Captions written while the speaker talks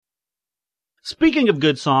Speaking of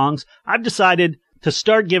good songs, I've decided to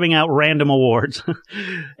start giving out random awards.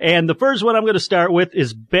 And the first one I'm going to start with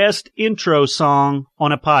is Best Intro Song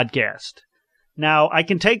on a Podcast. Now, I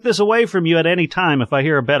can take this away from you at any time if I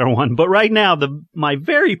hear a better one, but right now, my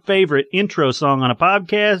very favorite intro song on a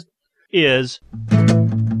podcast is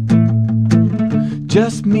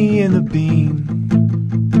Just Me and the Bean.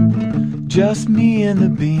 Just me and the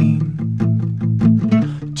bean.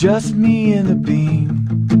 Just me and the bean.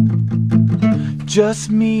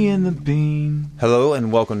 Just me and the bean. Hello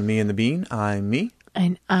and welcome to Me and the Bean. I'm me.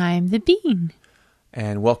 And I'm the Bean.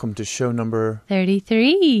 And welcome to show number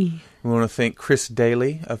 33. We want to thank Chris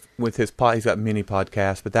Daly with his he's got many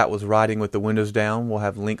podcasts, but that was Riding with the Windows Down. We'll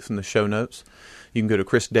have links in the show notes. You can go to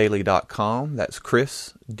chrisdaily.com. That's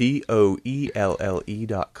Chris, DOELLE.com.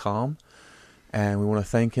 And we want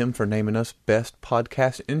to thank him for naming us Best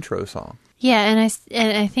Podcast Intro Song. Yeah, and I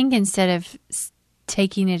think instead of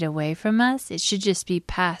taking it away from us, it should just be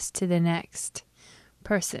passed to the next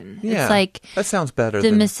person. Yeah, it's like that sounds better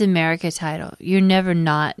the Miss America title. You're never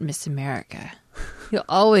not Miss America. You'll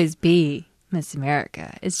always be Miss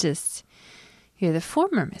America. It's just you're the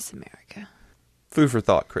former Miss America. Food for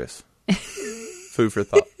thought, Chris. Food for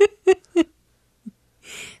thought.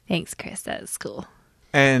 Thanks, Chris. That was cool.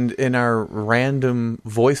 And in our random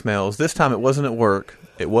voicemails, this time it wasn't at work.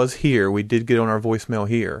 It was here. We did get on our voicemail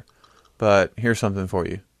here. But here's something for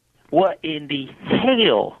you. What in the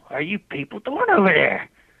hell are you people doing over there?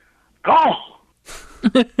 Go!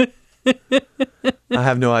 I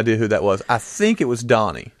have no idea who that was. I think it was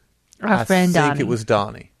Donnie. Our friend Donnie. I think it was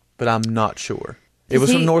Donnie, but I'm not sure. It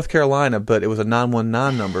was from North Carolina, but it was a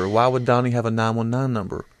 919 number. Why would Donnie have a 919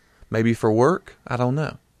 number? Maybe for work? I don't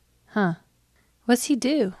know. Huh. What's he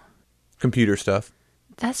do? Computer stuff.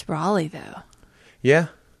 That's Raleigh, though. Yeah.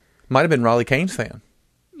 Might have been Raleigh Kane's fan.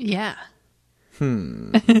 Yeah.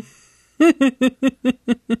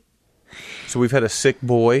 So we've had a sick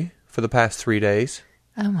boy for the past 3 days.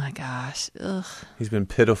 Oh, my gosh. Ugh. He's been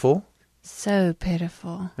pitiful. So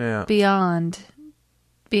pitiful. Yeah. Beyond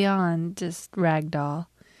just ragdoll.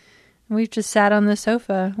 We've just sat on the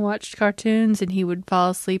sofa, watched cartoons, and he would fall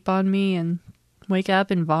asleep on me and wake up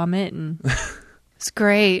and vomit. And it's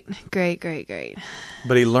great. Great.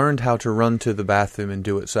 But he learned how to run to the bathroom and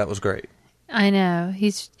do it, so that was great. I know.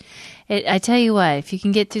 I tell you what, if you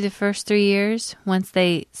can get through the first 3 years, once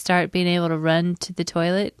they start being able to run to the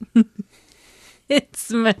toilet,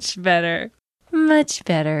 it's much better. Much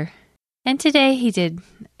better. And today he did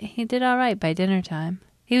all right by dinner time.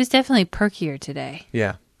 He was definitely perkier today.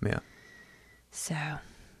 Yeah. So,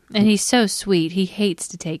 and he's so sweet. He hates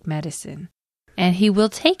to take medicine, and he will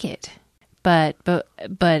take it, but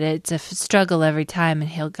it's a struggle every time. And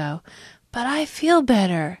he'll go, "But I feel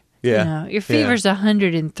better." Yeah, your fever's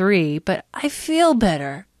 103, but I feel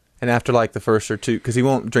better. And after like the first or two, because he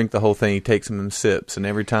won't drink the whole thing, he takes them in sips, and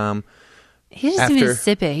every time he doesn't even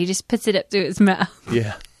sip it. He just puts it up to his mouth.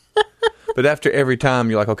 Yeah. But after every time,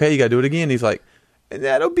 you're like, okay, you got to do it again. He's like, and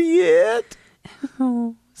that'll be it.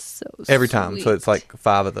 Oh, so every time. sweet. So it's like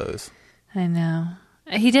 5 of those. I know.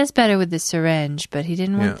 He does better with the syringe, but he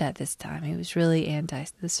didn't want that this time. He was really anti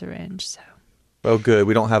the syringe. So. Well, good.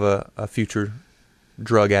 We don't have a future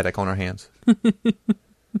drug addict on our hands.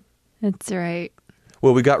 That's right.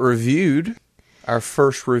 Well, we got reviewed. Our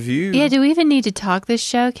first review. Yeah, do we even need to talk this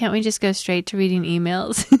show? Can't we just go straight to reading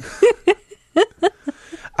emails?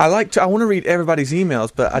 I want to read everybody's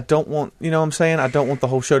emails, but I don't want, you know what I'm saying? I don't want the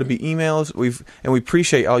whole show to be emails. We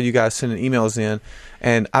appreciate all you guys sending emails in.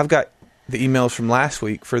 And I've got the emails from last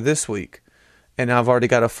week for this week. And I've already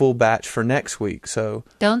got a full batch for next week. So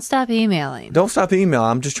don't stop emailing. Don't stop the email.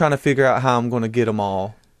 I'm just trying to figure out how I'm going to get them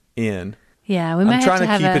all in. Yeah, we might have to have I'm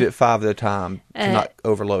trying to keep it at 5 at a time to not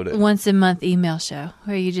overload it. Once a month email show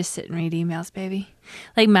where you just sit and read emails, baby.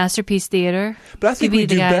 Like Masterpiece Theater. But I think we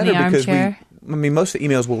do better because most of the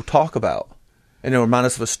emails we'll talk about. And it'll remind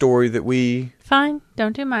us of a story that we... Fine.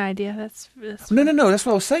 Don't do my idea. That's No. That's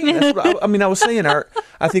what I was saying. That's what I was saying I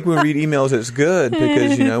think when we read emails, it's good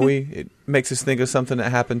because, it makes us think of something that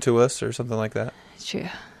happened to us or something like that. True.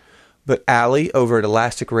 But Allie over at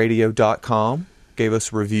elasticradio.com gave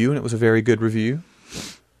us a review, and it was a very good review.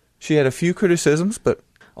 She had a few criticisms, but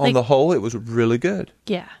on the whole, it was really good.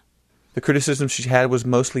 Yeah. The criticism she had was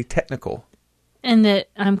mostly technical. And that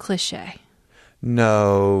I'm cliche.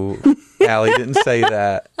 No, Allie didn't say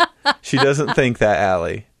that. She doesn't think that,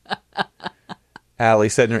 Allie. Allie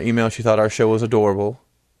said in her email she thought our show was adorable.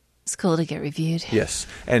 It's cool to get reviewed. Yes,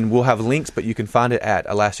 and we'll have links, but you can find it at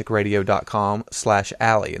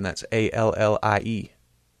elasticradio.com/Allie, and that's ALLIE.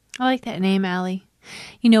 I like that name, Allie.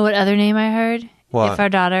 You know what other name I heard? What? If our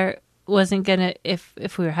daughter wasn't gonna if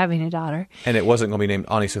we were having a daughter, And it wasn't going to be named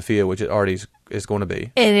Ani Sophia, which it already is going to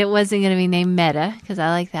be. and it wasn't gonna be named Meta because I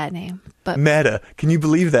like that name. But Meta. Can you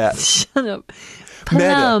believe that? shut up,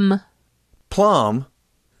 Plum. Plum.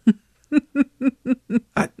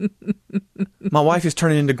 My wife is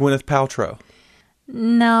turning into Gwyneth Paltrow.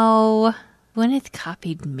 No, Gwyneth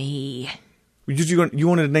copied me. You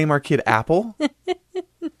wanted to name our kid Apple?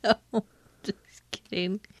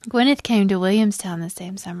 Kidding. Gwyneth came to Williamstown the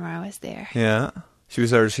same summer I was there. Yeah. She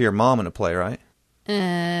was there to see her mom in a play, right?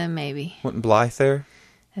 Maybe. Wasn't Blythe there?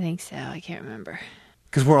 I think so. I can't remember.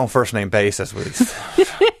 Because we're on first name basis with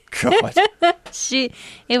God.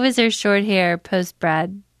 It was her short hair post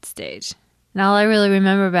Brad stage. And all I really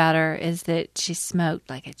remember about her is that she smoked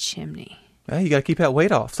like a chimney. Well, you got to keep that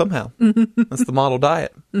weight off somehow. That's the model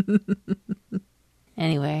diet.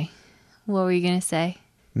 Anyway, what were you going to say?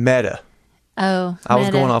 Meta. Oh, I was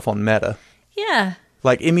Meta. going off on Meta. Yeah.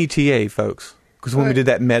 Like META, folks. Because when we did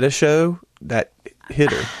that Meta show, that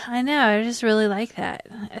hit her. I know. I just really like that.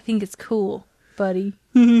 I think it's cool, buddy.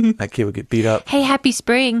 That kid would get beat up. Hey, happy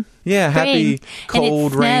spring. Yeah, happy, Spring. And it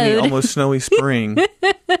cold, rainy, snowed. almost snowy spring.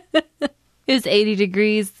 It was 80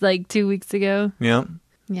 degrees like 2 weeks ago. Yep.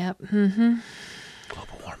 Yep.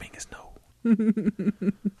 Global warming is no.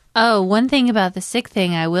 Oh, one thing about the sick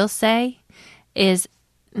thing I will say is,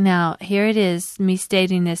 now here it is, me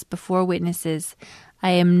stating this before witnesses, I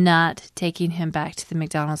am not taking him back to the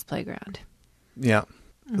McDonald's playground. Yeah.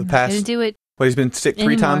 The I'm not past, going to do it he's been sick 3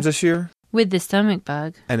 anymore. times this year? With the stomach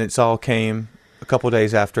bug. And it's all came a couple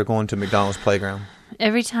days after going to McDonald's playground.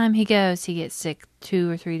 Every time he goes, he gets sick 2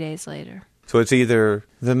 or 3 days later. So it's either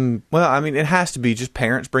them, well, I mean, it has to be just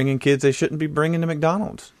parents bringing kids they shouldn't be bringing to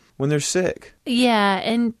McDonald's when they're sick. Yeah,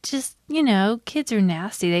 and just, kids are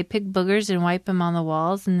nasty. They pick boogers and wipe them on the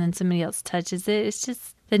walls, and then somebody else touches it. It's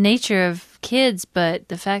just the nature of kids, but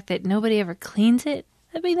the fact that nobody ever cleans it,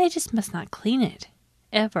 I mean, they just must not clean it.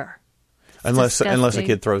 Ever. It's Unless a disgusting.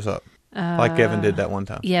 kid throws up. Like Kevin did that one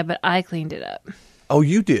time. Yeah, but I cleaned it up. Oh,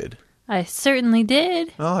 you did? I certainly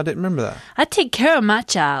did. Oh, I didn't remember that. I take care of my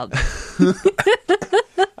child.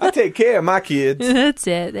 I take care of my kids. That's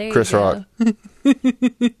it. There Chris you go. Rock.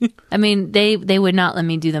 I mean, they would not let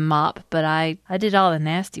me do the mop, but I did all the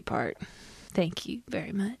nasty part. Thank you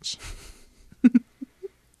very much.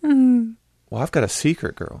 Well, I've got a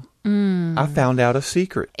secret, girl. I found out a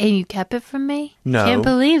secret. And you kept it from me? No. Can't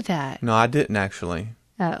believe that. No, I didn't actually.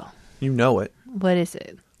 Oh, You know it. what is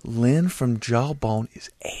it? Len from Jawbone is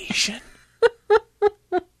Asian.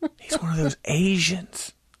 He's one of those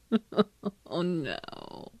Asians. Oh,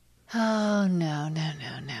 no. Oh, no.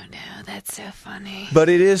 That's so funny. But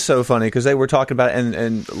it is so funny because they were talking about it,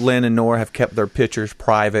 and Len and Nora have kept their pictures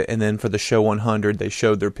private, and then for the show 100, they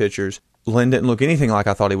showed their pictures. Len didn't look anything like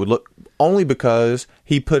I thought he would look, only because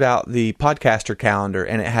he put out the podcaster calendar,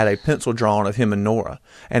 and it had a pencil drawing of him and Nora.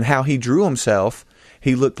 And how he drew himself,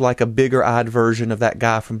 he looked like a bigger-eyed version of that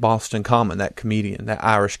guy from Boston Common, that comedian, that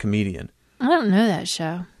Irish comedian. I don't know that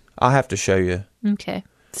show. I'll have to show you. Okay.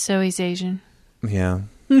 So he's Asian. Yeah.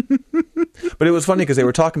 But it was funny because they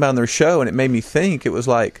were talking about it on their show, and it made me think. It was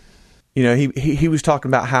like, he was talking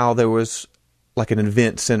about how there was like an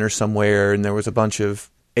event center somewhere, and there was a bunch of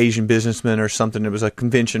Asian businessmen or something. It was a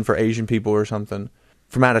convention for Asian people or something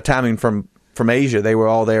from out of town. I mean, from Asia. They were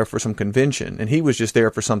all there for some convention, and he was just there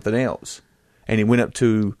for something else. And he went up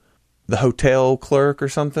to the hotel clerk or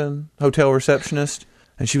something, hotel receptionist,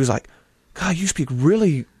 and she was like, "God, you speak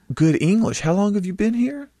really good English. How long have you been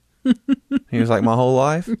here?" He was like, "My whole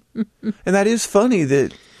life." And that is funny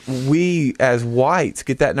that we as whites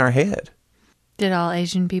get that in our head. Did all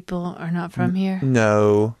Asian people are not from here?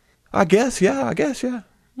 No. I guess, yeah.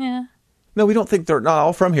 Yeah. No, we don't think they're not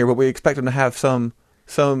all from here, but we expect them to have some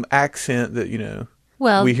accent that,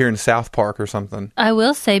 Well, we hear in South Park or something. I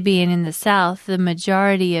will say, being in the South, the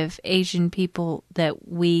majority of Asian people that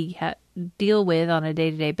we deal with on a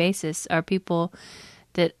day-to-day basis are people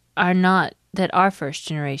that are first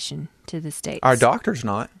generation to the States. Our doctor's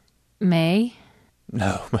not. May?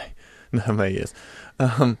 No, May is.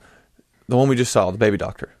 The one we just saw, the baby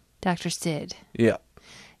doctor. Dr. Sid. Yeah.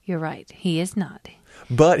 You're right. He is not.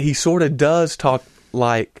 But he sort of does talk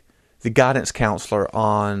like the guidance counselor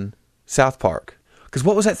on South Park. Because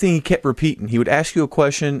what was that thing he kept repeating? He would ask you a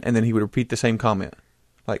question, and then he would repeat the same comment.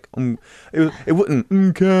 Like, it wouldn't,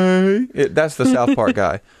 okay. That's the South Park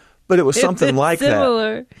guy. But it was something like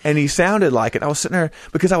similar. that. And he sounded like it. I was sitting there,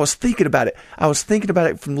 because I was thinking about it. I was thinking about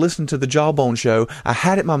it from listening to the Jawbone show. I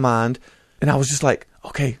had it in my mind, and I was just like,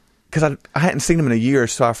 okay. Because I hadn't seen him in a year,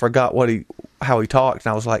 so I forgot how he talked.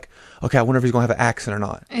 And I was like, okay, I wonder if he's going to have an accent or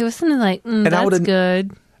not. It was something like, that's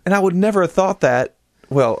good. And I would never have thought that.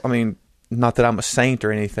 Well, I mean, not that I'm a saint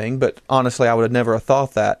or anything, but honestly, I would have never have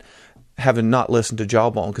thought that having not listened to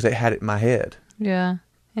Jawbone because they had it in my head. Yeah.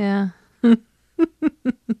 Yeah.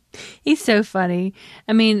 He's so funny.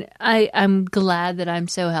 I mean, I'm glad that I'm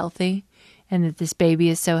so healthy and that this baby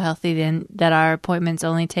is so healthy then that our appointments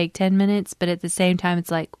only take 10 minutes. But at the same time,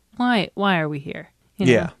 it's like, why are we here? You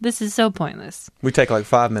know, Yeah. This is so pointless. We take like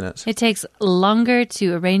 5 minutes. It takes longer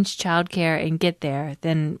to arrange childcare and get there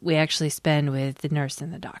than we actually spend with the nurse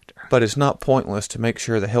and the doctor. But it's not pointless to make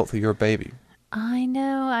sure the health of your baby. I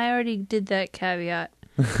know. I already did that caveat.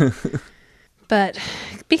 But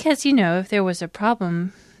because, you know, if there was a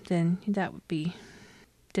problem, then that would be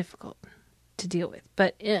difficult to deal with.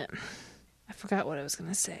 But I forgot what I was going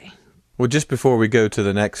to say. Well, just before we go to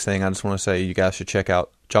the next thing, I just want to say you guys should check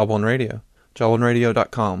out Jawbone Radio.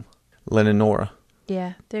 JawboneRadio.com. Len and Nora.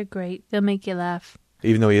 Yeah, they're great. They'll make you laugh.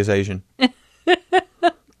 Even though he is Asian.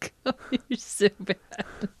 God, you're so bad,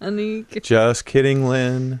 honey. Just kidding,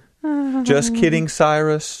 Len. Just kidding,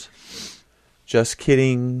 Cyrus. Just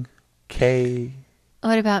kidding, Kay.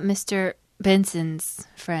 What about Mr. Benson's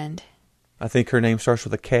friend? I think her name starts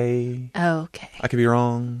with a K. Oh, okay. I could be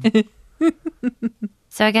wrong.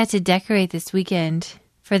 So I got to decorate this weekend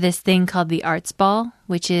for this thing called the Arts Ball,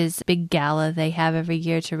 which is a big gala they have every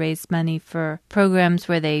year to raise money for programs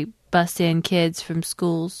where they bust in kids from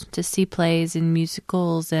schools to see plays and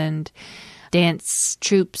musicals and dance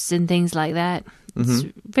troupes and things like that. It's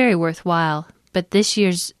very worthwhile. But this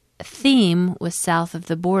year's theme was south of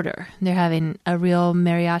the border. They're having a real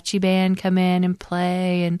mariachi band come in and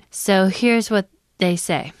play. And so here's what they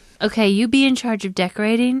say. Okay, you be in charge of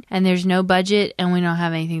decorating, and there's no budget, and we don't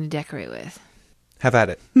have anything to decorate with. Have at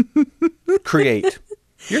it. Create.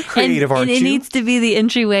 You're creative, aren't and it you? needs to be the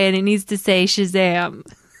entryway, and it needs to say Shazam.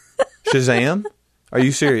 Shazam? Are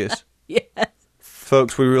you serious? Yes.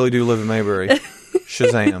 Folks, we really do live in Mayberry.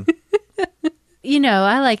 Shazam. You know,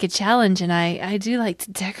 I like a challenge, and I do like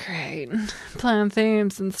to decorate and plan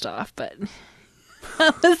themes and stuff, but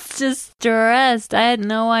I was just stressed. I had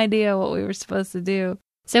no idea what we were supposed to do.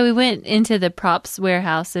 So we went into the props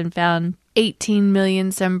warehouse and found 18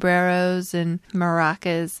 million sombreros and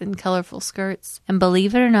maracas and colorful skirts. And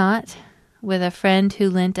believe it or not, with a friend who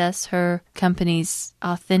lent us her company's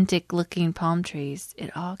authentic-looking palm trees,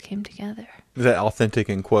 it all came together. Is that authentic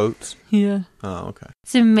in quotes? Yeah. Oh, okay.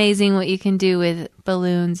 It's amazing what you can do with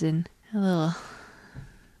balloons and a little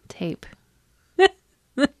tape.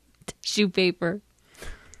 Tissue paper.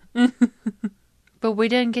 But we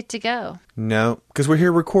didn't get to go. No, because we're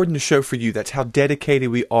here recording the show for you. That's how dedicated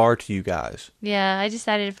we are to you guys. Yeah, I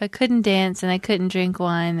decided if I couldn't dance and I couldn't drink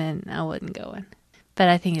wine, then I wasn't going. But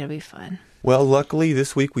I think it'll be fun. Well, luckily,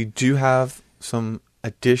 this week we do have some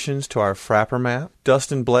additions to our Frapper map.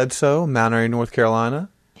 Dustin Bledsoe, Mount Airy, North Carolina.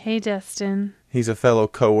 Hey, Dustin. He's a fellow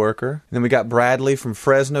coworker. And then we got Bradley from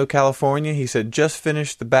Fresno, California. He said, just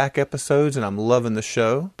finished the back episodes and I'm loving the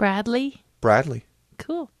show. Bradley? Bradley.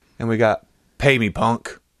 Cool. And we got Pay Me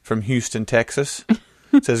Punk from Houston, Texas.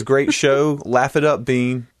 Says, great show. Laugh it up,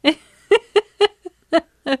 Bean.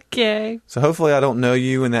 Okay. So hopefully I don't know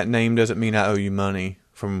you and that name doesn't mean I owe you money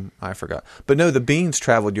from, I forgot. But no, the Beans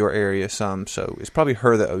traveled your area some, so it's probably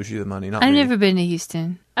her that owes you the money, not me. I've never been to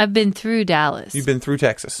Houston. I've been through Dallas. You've been through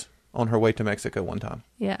Texas on her way to Mexico one time.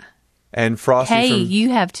 Yeah. And Frosty Hey, from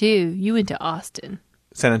you have too. You went to Austin.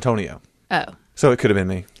 San Antonio. Oh. So it could have been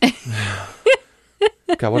me.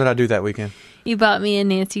 God, what did I do that weekend? You bought me a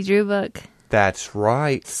Nancy Drew book. That's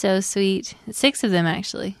right. So sweet. 6 of them,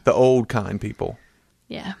 actually. The old kind people.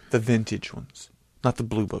 Yeah. The vintage ones. Not the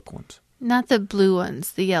blue book ones. Not the blue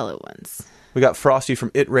ones, the yellow ones. We got Frosty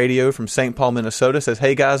from It Radio from St. Paul, Minnesota. Says,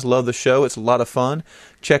 hey guys, love the show. It's a lot of fun.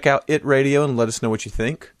 Check out It Radio and let us know what you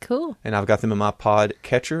think. Cool. And I've got them in my pod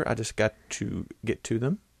catcher. I just got to get to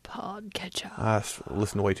them. Podcatcher. I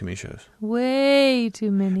listen to way too many shows. Way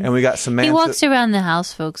too many. And we got Samantha. He walks around the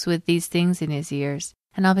house, folks, with these things in his ears.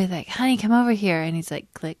 And I'll be like, honey, come over here. And he's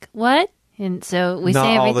like, click. What? And so we Not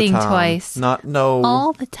say all the everything time. twice. No.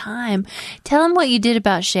 All the time. Tell him what you did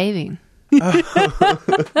about shaving.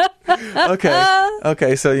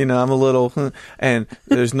 Okay. So I'm a little, and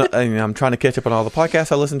there's no. I'm trying to catch up on all the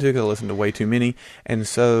podcasts I listen to because I listen to way too many, and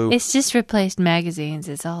so It's just replaced magazines.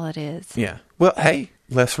 It's all it is. yeah. Well, hey,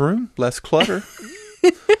 less room, less clutter,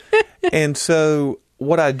 and so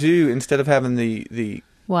what I do instead of having the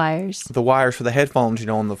Wires. wires for the headphones,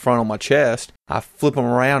 on the front on my chest, I flip them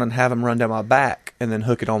around and have them run down my back, and then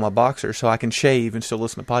hook it on my boxer so I can shave and still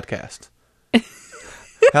listen to podcasts.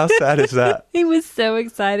 How sad is that? He was so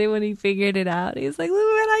excited when he figured it out. He was like, look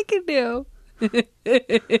what I can do.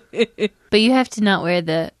 But you have to not wear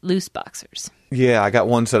the loose boxers. Yeah, I got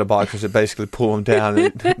one set of boxers that basically pull them down,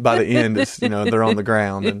 and by the end, it's they're on the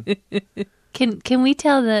ground. And Can we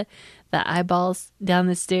tell the eyeballs down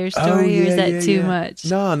the stairs story, or is that too much?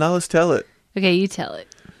 No, let's tell it. Okay, you tell it.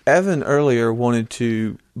 Evan earlier wanted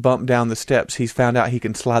to bump down the steps. He's found out he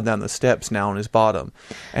can slide down the steps now on his bottom,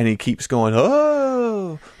 and he keeps going,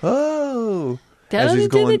 oh. Down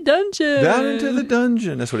into the dungeon. Down into the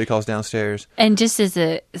dungeon. That's what he calls downstairs. And just as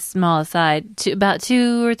a small aside, about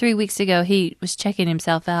 2 or 3 weeks ago, he was checking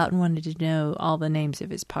himself out and wanted to know all the names of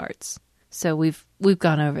his parts. So we've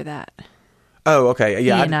gone over that. Oh, okay.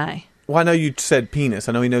 Yeah. He and I. Well, I know you said penis.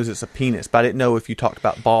 I know he knows it's a penis, but I didn't know if you talked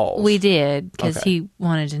about balls. We did, because he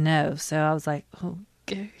wanted to know. So I was like,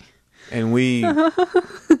 okay. And we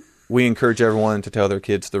encourage everyone to tell their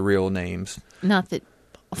kids the real names. Not that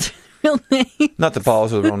balls are the real name. Not the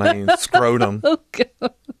balls are the real names. Scrotum. Oh,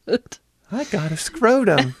 God. I got a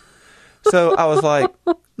scrotum. So I was like...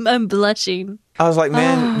 I'm blushing. I was like,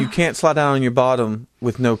 man, you can't slide down on your bottom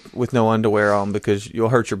with no underwear on because you'll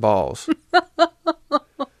hurt your balls.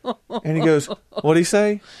 And he goes, what'd he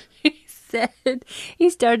say? He said, he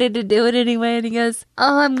started to do it anyway, and he goes,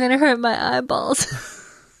 oh, I'm going to hurt my eyeballs.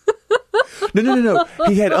 No.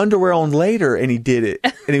 He had underwear on later, and he did it.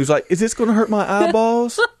 And he was like, is this going to hurt my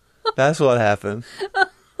eyeballs? That's what happened.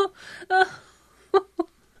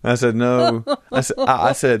 I said, no. I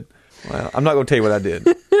said, well, I'm not going to tell you what I did.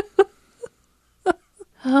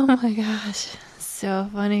 Oh, my gosh. So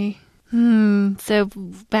funny. So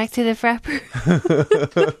back to the frapper.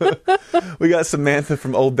 We got Samantha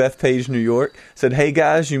from Old Bethpage, New York. Said, hey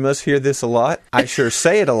guys, you must hear this a lot. I sure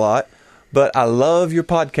say it a lot, but I love your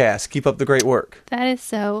podcast. Keep up the great work. That is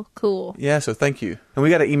so cool. Yeah, so thank you. And we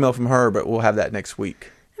got an email from her, but we'll have that next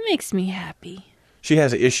week. That makes me happy. She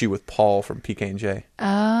has an issue with Paul from PK&J.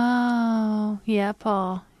 Oh, yeah,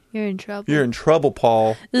 Paul. You're in trouble. You're in trouble,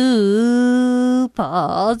 Paul. Ooh,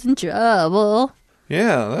 Paul's in trouble.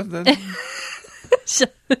 Yeah.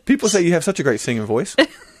 People say you have such a great singing voice.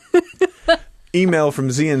 Email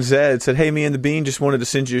from Z and Z said, hey, me and the Bean, just wanted to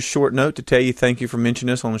send you a short note to tell you thank you for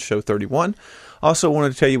mentioning us on show 31. Also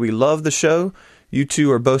wanted to tell you we love the show. You two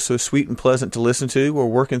are both so sweet and pleasant to listen to. We're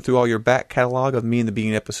working through all your back catalog of Me and the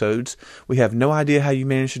Bean episodes. We have no idea how you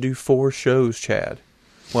managed to do 4 shows, Chad.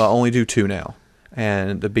 Well, I only do 2 now.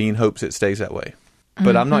 And the Bean hopes it stays that way.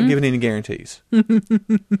 But I'm not giving any guarantees.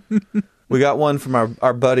 We got one from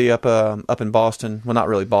our buddy up in Boston. Well, not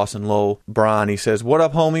really Boston, Lowell. Brian, he says, what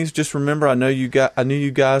up, homies? Just remember, I knew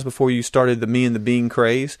you guys before you started the Me and the Bean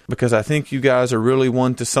craze, because I think you guys are really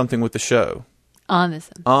one to something with the show. On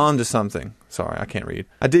to something. Sorry, I can't read.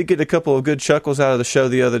 I did get a couple of good chuckles out of the show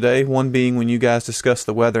the other day, one being when you guys discussed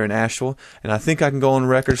the weather in Asheville, and I think I can go on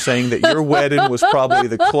record saying that your wedding was probably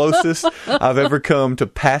the closest I've ever come to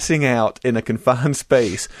passing out in a confined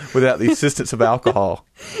space without the assistance of alcohol.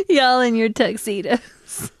 Y'all in your tuxedos.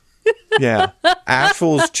 Yeah.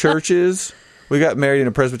 Asheville's churches. We got married in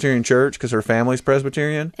a Presbyterian church because her family's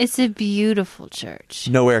Presbyterian. It's a beautiful church.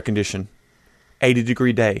 No air condition.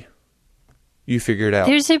 80-degree day. You figure it out.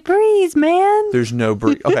 There's a breeze, man. There's no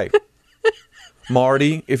breeze. Okay.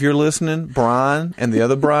 Marty, if you're listening, Brian, and the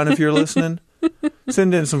other Brian, if you're listening,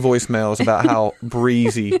 send in some voicemails about how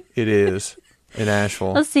breezy it is in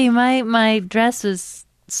Asheville. Let's see, my dress was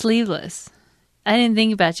sleeveless. I didn't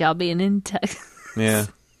think about y'all being in tux. Yeah.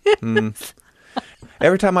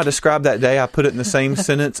 Every time I describe that day, I put it in the same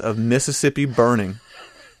sentence of Mississippi burning.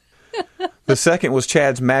 The second was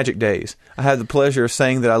Chad's magic days. I had the pleasure of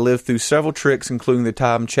saying that I lived through several tricks, including the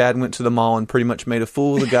time Chad went to the mall and pretty much made a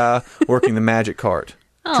fool of the guy working the magic cart.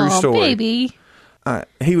 True story. Oh, baby.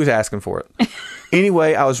 He was asking for it.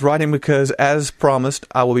 Anyway, I was writing because, as promised,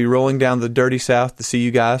 I will be rolling down the dirty South to see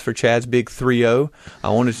you guys for Chad's big 3-0. I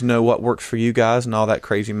wanted to know what works for you guys and all that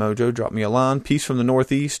crazy mojo. Drop me a line. Peace from the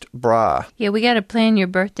Northeast, Bri. Yeah, we got to plan your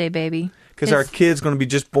birthday, baby. Because our kid's going to be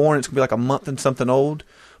just born. It's going to be like a month and something old.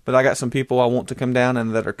 But I got some people I want to come down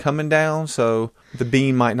and that are coming down, so the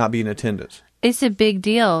Bean might not be in attendance. It's a big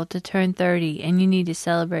deal to turn 30, and you need to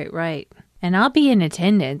celebrate right. And I'll be in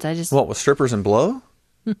attendance. What, with strippers and blow?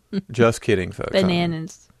 Just kidding, folks.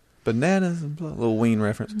 Bananas. Bananas and blow. Little Ween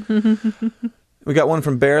reference. We got one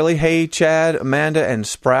from Barely. Hey, Chad, Amanda, and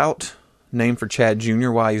Sprout. Named for Chad Jr.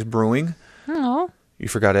 while he's brewing. Oh. You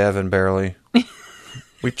forgot Evan, Barely.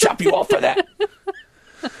 We chop you off for that.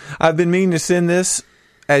 I've been meaning to send this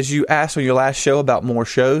as you asked on your last show about more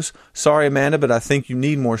shows. Sorry, Amanda, but I think you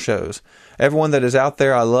need more shows. Everyone that is out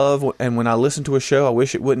there I love, and when I listen to a show, I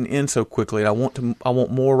wish it wouldn't end so quickly. I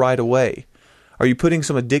want more right away. Are you putting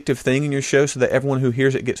some addictive thing in your show so that everyone who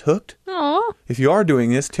hears it gets hooked? Aw. If you are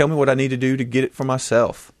doing this, tell me what I need to do to get it for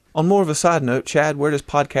myself. On more of a side note, Chad, where does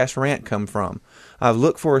Podcast Rant come from? I've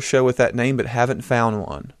looked for a show with that name but haven't found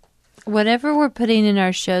one. Whatever we're putting in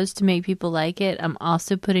our shows to make people like it, I'm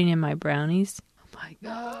also putting in my brownies. Oh my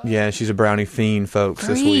God. Yeah, she's a brownie fiend, folks,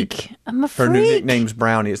 this week. I'm a Her freak. new nickname's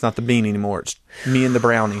Brownie. It's not the Bean anymore. It's Me and the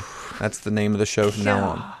Brownie. That's the name of the show from now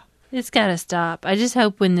on. It's got to stop. I just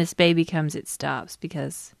hope when this baby comes, it stops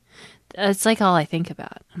because it's like all I think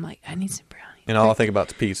about. I'm like, I need some brownies. And all I think about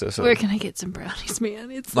is pizza. So. Where can I get some brownies,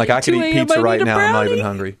 man? It's like I could 2 eat a.m. pizza I right need a now. I'm not brownie. even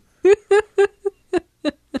hungry.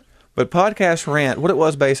 But Podcast Rant, what it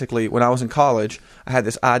was basically, when I was in college, I had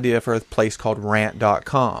this idea for a place called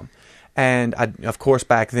rant.com. And I, of course,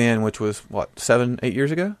 back then, which was, 7, 8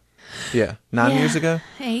 years ago? Yeah, 9 years ago?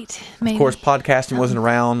 8, maybe. Of course, podcasting wasn't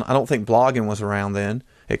around. I don't think blogging was around then.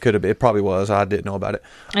 It could have been. It probably was. I didn't know about it.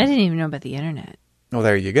 I didn't even know about the internet. Oh,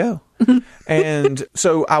 there you go. And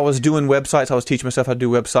so I was doing websites. I was teaching myself how to do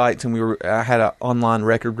websites, and I had an online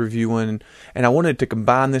record reviewing, and I wanted to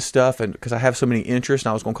combine this stuff, and because I have so many interests,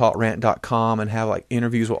 and I was going to call it rant.com and have like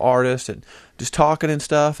interviews with artists and just talking and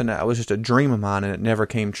stuff, and that was just a dream of mine, and it never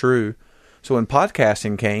came true. So when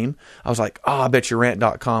podcasting came, I was like, I bet your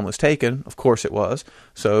rant.com was taken. Of course it was.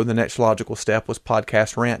 So the next logical step was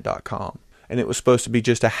podcastrant.com. And it was supposed to be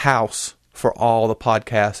just a house for all the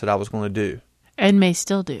podcasts that I was going to do. And may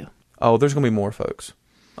still do. Oh, there's going to be more, folks.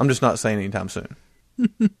 I'm just not saying anytime soon.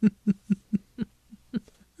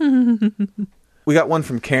 We got one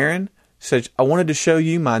from Karen. Said, I wanted to show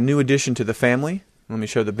you my new addition to the family. Let me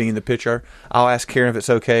show the bean the picture. I'll ask Karen if it's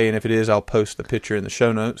okay, and if it is, I'll post the picture in the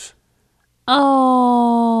show notes.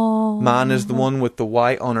 Oh. Mine is the one with the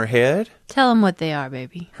white on her head. Tell them what they are,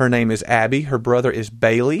 baby. Her name is Abby. Her brother is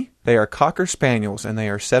Bailey. They are Cocker Spaniels, and they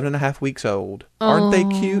are 7.5 weeks old. Aren't they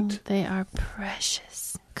cute? They are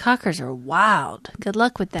precious. Cockers are wild. Good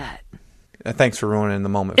luck with that. Thanks for ruining the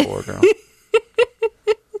moment for her, girl.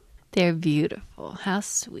 They're beautiful. How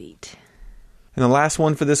sweet. And the last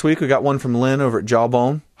one for this week, we got one from Len over at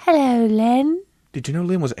Jawbone. Hello, Len. Did you know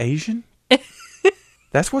Len was Asian?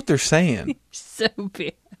 That's what they're saying. So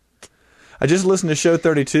bad. I just listened to show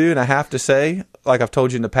 32, and I have to say, like I've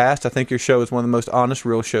told you in the past, I think your show is one of the most honest,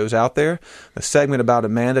 real shows out there. The segment about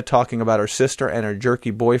Amanda talking about her sister and her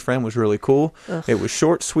jerky boyfriend was really cool. Ugh. It was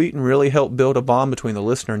short, sweet, and really helped build a bond between the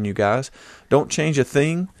listener and you guys. Don't change a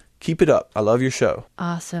thing. Keep it up. I love your show.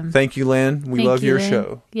 Awesome. Thank you, Len. We love your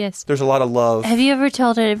show. Yes. There's a lot of love. Have you ever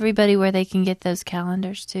told everybody where they can get those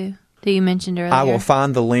calendars, too, that you mentioned earlier? I will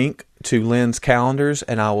find the link to Len's calendars,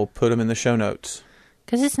 and I will put them in the show notes.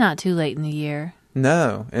 Because it's not too late in the year.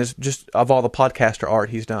 No, it's just of all the podcaster art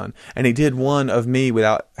he's done. And he did one of me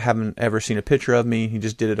without having ever seen a picture of me. He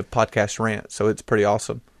just did it of Podcast Rant, so it's pretty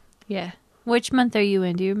awesome. Yeah. Which month are you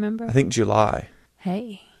in? Do you remember? I think July.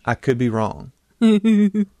 Hey. I could be wrong.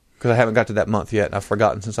 Because I haven't got to that month yet, and I've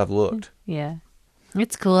forgotten since I've looked. Yeah.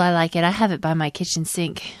 It's cool. I like it. I have it by my kitchen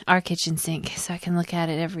sink, our kitchen sink, so I can look at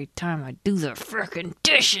it every time I do the frickin'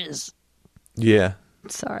 dishes. Yeah.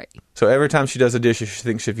 Sorry. So every time she does the dishes, she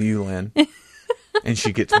thinks of you, Len. And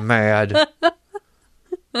she gets mad.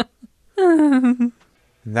 And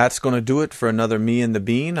that's going to do it for another Me and the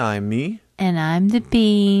Bean. I'm Me. And I'm the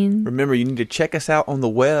Bean. Remember, you need to check us out on the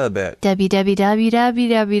web at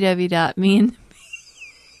www.meandthebean.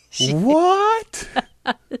 What?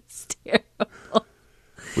 It's terrible.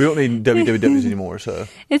 We don't need wwws anymore, so.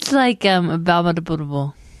 It's like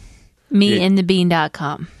abominable.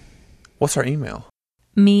 meandthebean.com. What's our email?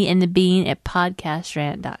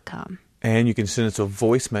 meandthebean@podcastrant.com. And you can send us a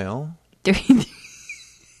voicemail.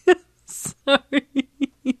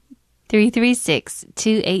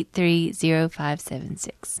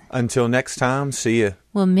 336-283-0576. Until next time, see ya.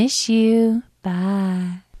 We'll miss you.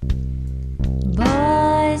 Bye.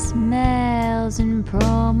 Voicemails and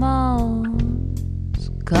promos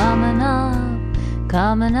coming up,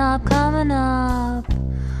 coming up, coming up.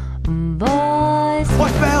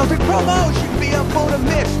 Voicemails and promos should be up for the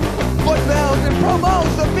miss. Voicemails and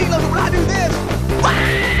promos, the feelers when I do this.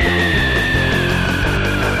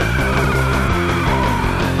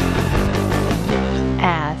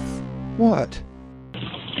 Ass. What?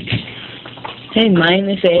 Hey, my name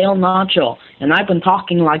is El Nacho, and I've been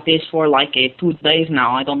talking like this for 2 days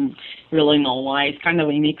now. I don't really know why. It's kind of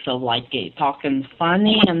a mix of talking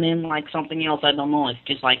funny and then something else. I don't know. It's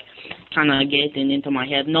just kind of getting into my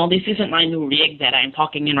head. No, this isn't my new rig that I'm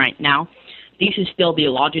talking in right now. This is still the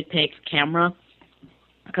Logitech camera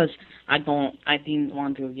because I didn't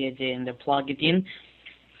want to get it and plug it in.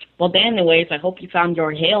 But anyways, I hope you found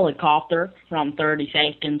your helicopter from 30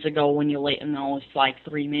 seconds ago when you let me know it's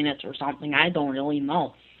 3 minutes or something. I don't really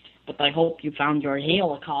know. But I hope you found your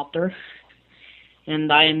helicopter.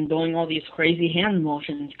 and I am doing all these crazy hand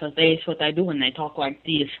motions because that's what I do when I talk like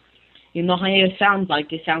this. You know how it sounds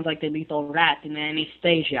like? It sounds like the little rat in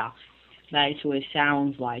Anastasia. That's what it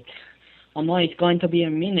sounds like. Oh no, it's going to be a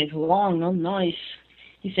minute long. Oh no,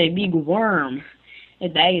 it's a big worm.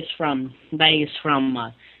 That is from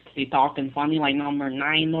the Talking Funny, like number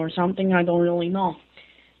 9 or something. I don't really know.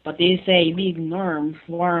 But it's a big worm.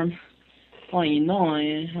 Oh, you know,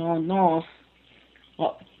 oh no.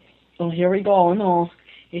 Oh, here we go. Oh no,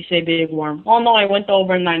 it's a big worm. Oh no, I went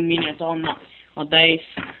over 9 minutes. Oh no. Oh,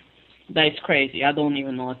 that's crazy. I don't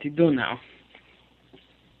even know what to do now.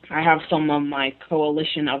 I have some of my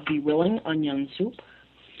coalition of the willing onion soup.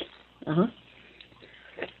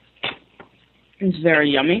 It's very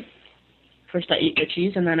yummy. First I eat the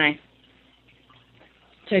cheese and then I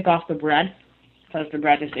take off the bread because the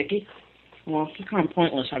bread is icky. Well, it's kind of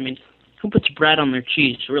pointless. I mean, who puts bread on their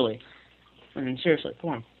cheese, really? I mean, seriously,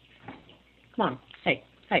 come on. Hey.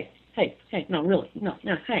 No, really, no.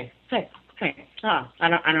 Hey. I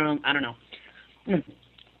don't know.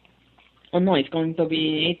 Oh no, it's going to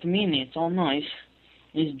be 8 minutes. Oh no,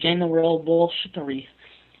 it's general bullshittery,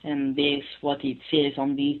 and this what it says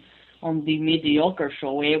on the Mediocre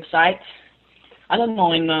Show website. I don't know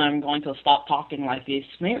when I'm going to stop talking like this.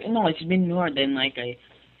 Maybe no, it's been more than like a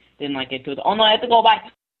 2. Oh no, I have to go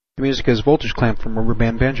back. The music is Voltage Clamp from Rubber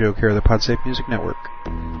Band Banjo, care of the PodSafe Music Network.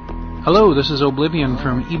 Hello, this is Oblivion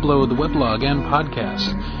from Eblo the Weblog and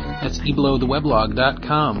Podcast. That's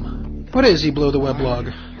eblotheweblog.com. What is Eblo the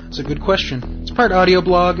Weblog? It's a good question. It's part audio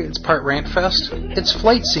blog, it's part rant fest, it's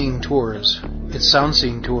flight scene tours, it's sound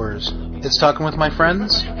scene tours, it's talking with my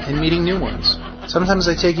friends and meeting new ones. Sometimes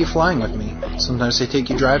I take you flying with me, sometimes I take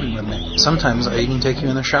you driving with me, sometimes I even take you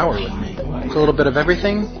in the shower with me. It's a little bit of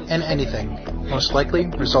everything and anything, most likely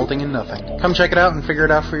resulting in nothing. Come check it out and figure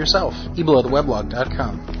it out for yourself.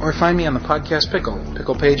 eblotheweblog.com. Or find me on the podcast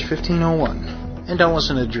Pickle page 1501. And don't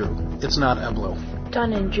listen to Drew. It's not Eblo.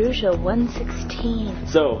 Don and Drew Show 116.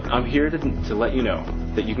 So, I'm here to let you know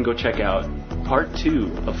that you can go check out part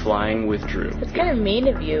 2 of Flying with Drew. It's kind of mean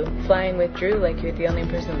of you, flying with Drew like you're the only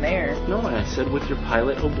person there. No, I said with your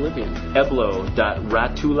pilot Oblivion.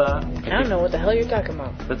 Eblo.ratula. I don't know what the hell you're talking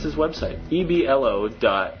about. That's his website.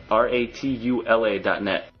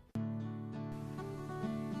 eblo.ratula.net.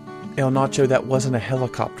 El Nacho, that wasn't a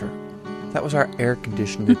helicopter. That was our air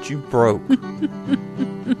conditioner that you broke.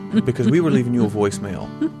 Because we were leaving you a voicemail,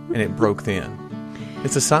 and it broke then.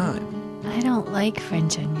 It's a sign. I don't like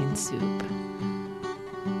French onion soup.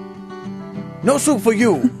 No soup for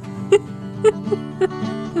you!